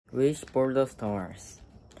Wish for the stars.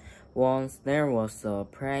 Once there was a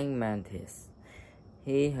praying mantis.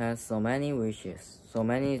 He had so many wishes, so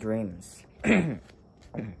many dreams.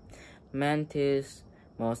 Mantis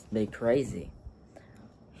must be crazy.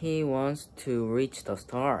 He wants to reach the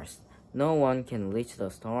stars. No one can reach the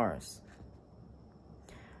stars.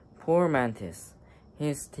 Poor Mantis.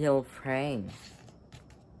 He's still praying.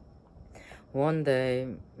 One day,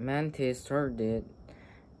 Mantis started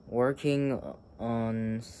working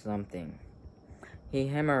on something. He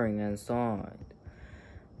hammering and sawed.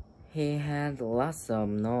 He had lots of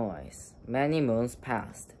noise. Many moons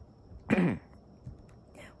passed.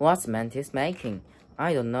 What's Mantis making?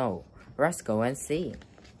 I don't know. Let's go and see.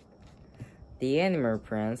 The animal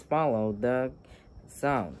friends followed the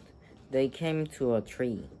sound. They came to a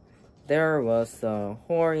tree. There was a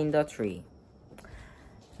hole in the tree.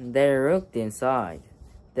 They looked inside.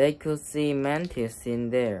 They could see Mantis in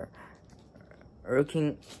there,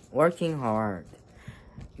 working hard.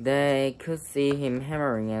 They could see him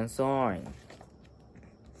hammering and sawing.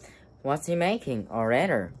 What's he making? A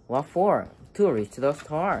ladder. What for? To reach the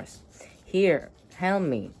stars. Here, help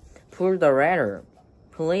me. Pull the ladder,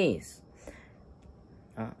 please.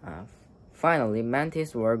 Finally,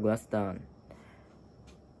 Mantis' work was done.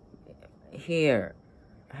 Here,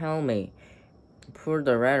 help me. Pull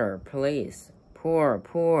the ladder, please.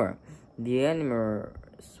 Poor. The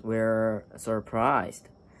animals were surprised.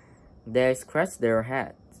 They scratched their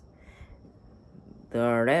heads.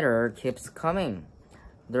 The ladder keeps coming.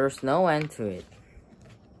 There's no end to it.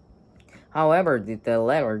 However, did the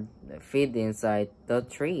ladder fit inside the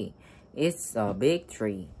tree? It's a big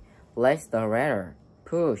tree. Let's the ladder.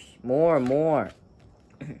 Push more.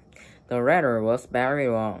 The ladder was very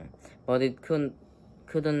long, but it couldn't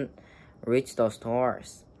reach the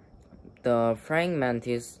stars. The praying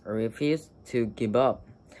mantis refused to give up.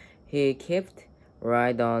 He kept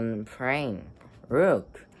right on praying.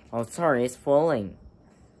 Look, a star is falling.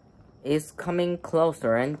 It's coming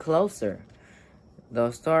closer and closer.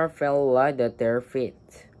 The star fell right at their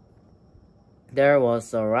feet. There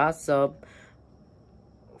was a rush of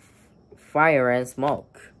fire and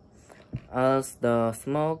smoke. As the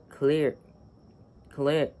smoke cleared,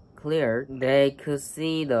 they could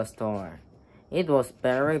see the star. It was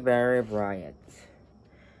very bright.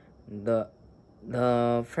 The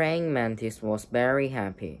praying mantis was very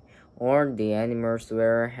happy. All the animals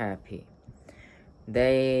were happy.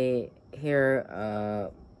 They heard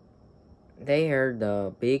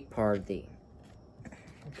the big party.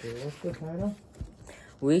 Okay, what's the title?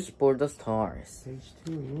 Wish for the stars. Page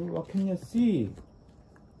 2. What can you see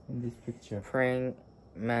in this picture? Praying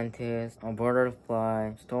mantis, a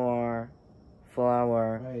butterfly, star,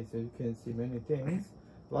 flower. Right, so you can see many things.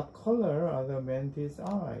 What color are the mantis'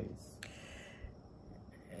 eyes?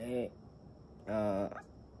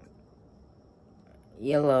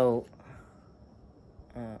 Yellow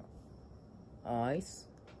eyes.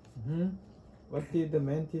 What did the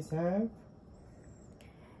mantis have?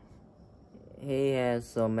 He has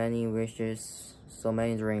so many wishes, so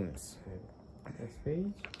many dreams. Okay. Next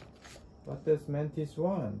page. What does mantis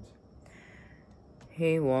want?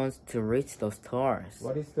 He wants to reach the stars.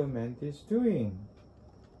 What is the mantis doing?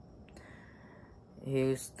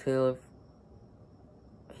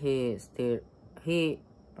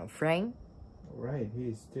 Frank? Right, he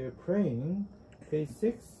is still praying. Page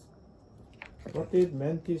 6. What did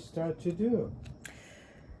mantis start to do?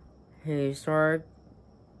 He started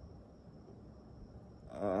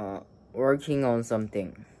working on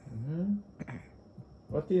something.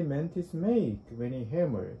 What did mantis make when he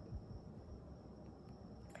hammered?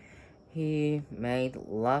 He made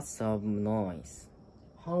lots of noise.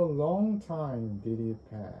 How long time did it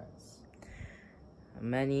pass?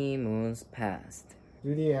 Many moons passed.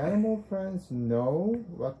 Do the animal friends know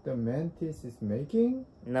what the mantis is making?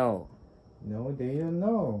 No. No, they don't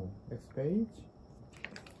know. Next page.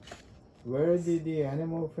 Where did the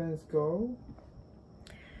animal friends go?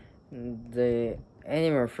 The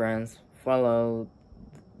animal friends followed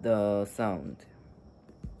the sound.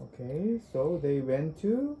 Okay, so they went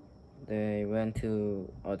to? They went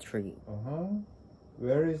to a tree.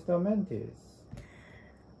 Where is the mantis?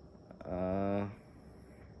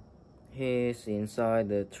 He's inside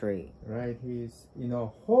the tree. Right, he's in a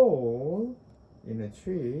hole in a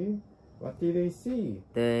tree. What did they see?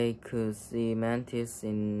 They could see mantis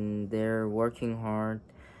in there working hard,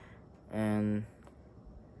 and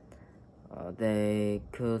they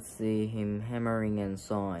could see him hammering and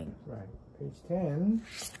sawing. Right, page 10.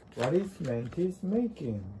 What is mantis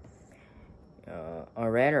making? A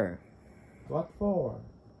ladder. What for?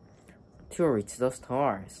 To reach the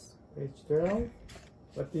stars. Page 12.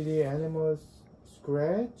 What did the animals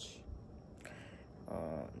scratch?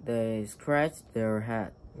 They scratch their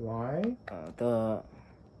head. Why? The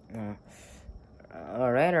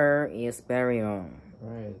ladder is very long.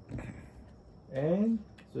 Right. And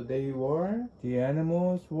so the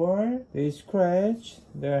animals they scratched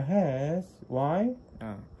their heads. Why?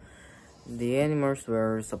 The animals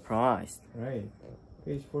were surprised. Right.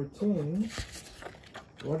 Page 14.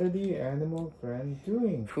 What are the animal friends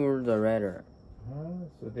doing? Pull the ladder.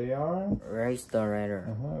 So they are Raise the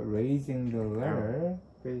ladder. raising the ladder.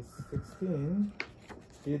 Page 16.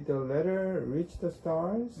 Did the ladder reach the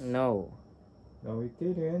stars? No. No, it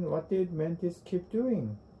didn't. What did Mantis keep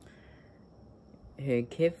doing? He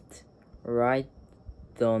kept right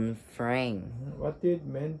on flying. What did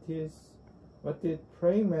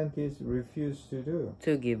praying mantis refuse to do?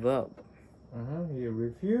 To give up. He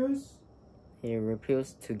refused. He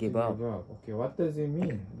refused to give up. Okay, what does it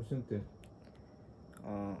mean? 무슨 뜻?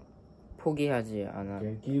 포기하지 않아.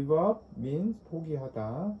 Okay, give up means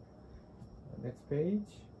포기하다. Next page.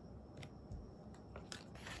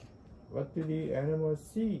 What do the animals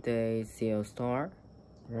see? They see a star.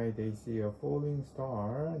 Right, they see a falling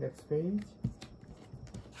star. Next page.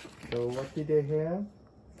 So what did they have?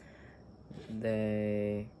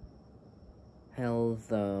 They held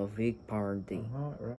a big party. Right.